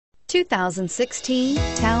2016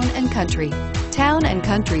 Town and Country. Town and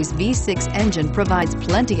Country's V6 engine provides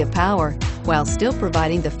plenty of power while still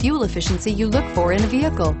providing the fuel efficiency you look for in a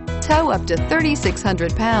vehicle. Tow up to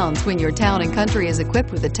 3,600 pounds when your Town and Country is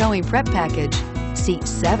equipped with a towing prep package. Seat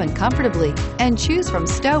 7 comfortably and choose from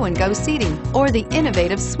stow and go seating or the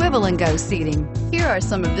innovative swivel and go seating. Here are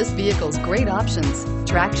some of this vehicle's great options: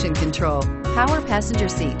 traction control, power passenger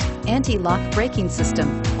seat, anti-lock braking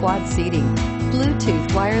system, quad seating,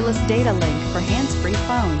 Bluetooth wireless data link for hands-free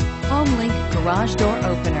phone, home link garage door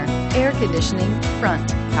opener, air conditioning, front,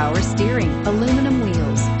 power steering, aluminum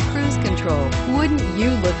wheels, cruise control. Wouldn't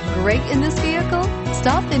you look great in this vehicle?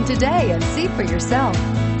 Stop in today and see for yourself.